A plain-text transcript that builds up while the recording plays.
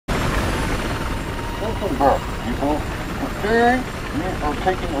Welcome back, people. Today, we are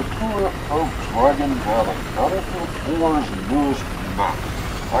taking a tour of Dragon Valley, Battlefield 4's newest map.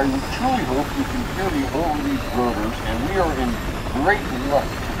 I truly hope you can hear me over these rotors, and we are in great luck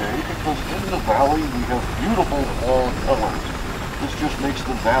today because in the valley we have beautiful fall colors. This just makes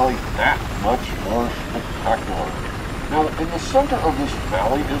the valley that much more spectacular. Now, in the center of this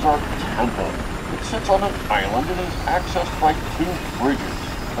valley is our temple. It sits on an island and is accessed by two bridges.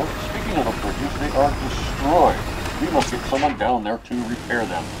 Well, speaking of the bridges, they are destroyed. We must get someone down there to repair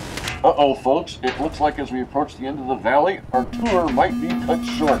them. Uh-oh, folks, it looks like as we approach the end of the valley, our tour might be cut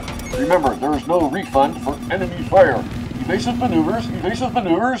short. Remember, there is no refund for enemy fire. Evasive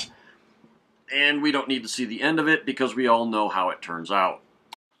maneuvers, and we don't need to see the end of it because we all know how it turns out.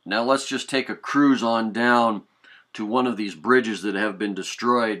 Now let's just take a cruise on down to one of these bridges that have been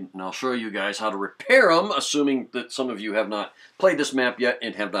destroyed, and I'll show you guys how to repair them, assuming that some of you have not played this map yet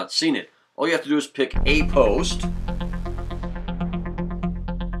and have not seen it. All you have to do is pick a post,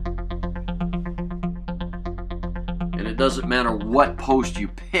 and it doesn't matter what post you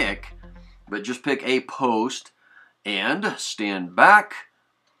pick, but just pick a post and stand back,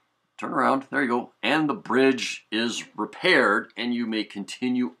 turn around, there you go, and the bridge is repaired and you may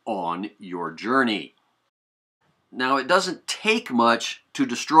continue on your journey. Now, it doesn't take much to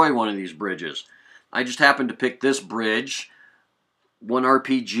destroy one of these bridges. I just happened to pick this bridge, one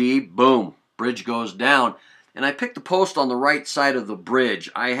RPG, boom, bridge goes down. And I picked the post on the right side of the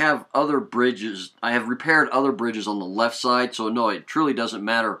bridge. I have other bridges, I have repaired other bridges on the left side, so no, it truly doesn't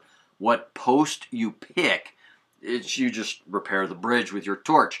matter what post you pick. You just repair the bridge with your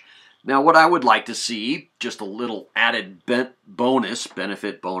torch. Now, what I would like to see, just a little added benefit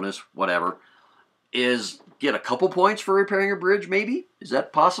bonus, whatever, is get a couple points for repairing a bridge, maybe? Is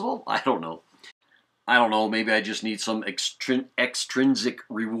that possible? I don't know. Maybe I just need some extrinsic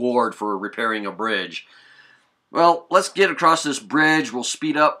reward for repairing a bridge. Well, let's get across this bridge. We'll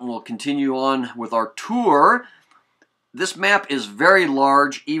speed up and we'll continue on with our tour. This map is very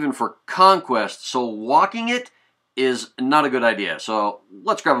large, even for Conquest, so walking it is not a good idea. So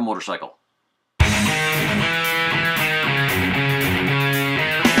let's grab a motorcycle.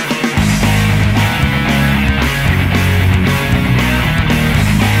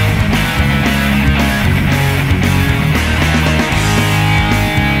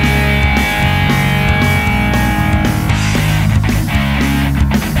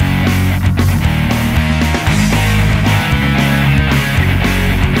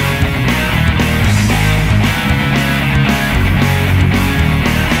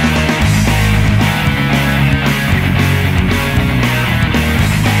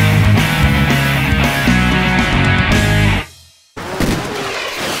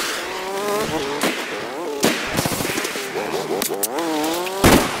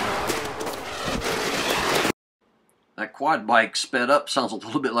 That quad bike sped up sounds a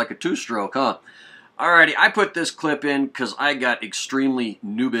little bit like a two-stroke, huh? Alrighty, I put this clip in because I got extremely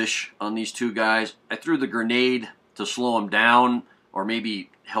noobish on these two guys. I threw the grenade to slow them down or maybe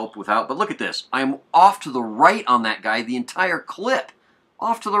help without, but look at this. I'm off to the right on that guy the entire clip.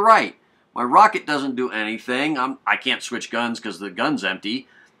 Off to the right. My rocket doesn't do anything. I can't switch guns because the gun's empty,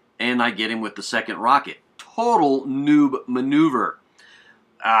 and I get him with the second rocket. Total noob maneuver.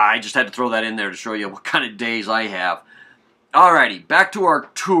 I just had to throw that in there to show you what kind of days I have. Alrighty, back to our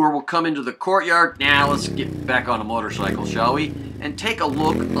tour. We'll come into the courtyard. Now let's get back on a motorcycle, shall we? And take a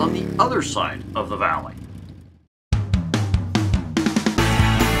look on the other side of the valley.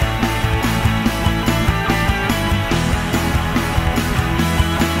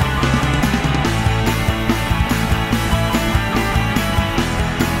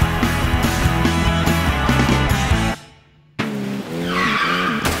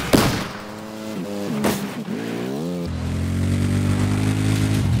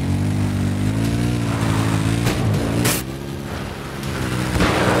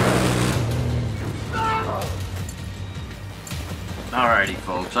 Alrighty,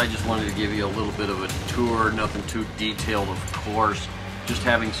 folks, I just wanted to give you a little bit of a tour, nothing too detailed, of course, just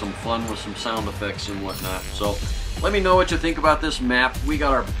having some fun with some sound effects and whatnot. So let me know what you think about this map. We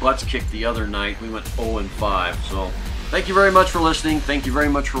got our butts kicked the other night. We went 0-5. So thank you very much for listening. Thank you very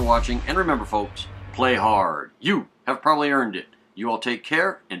much for watching. And remember, folks, play hard. You have probably earned it. You all take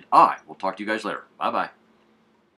care, and I will talk to you guys later. Bye-bye.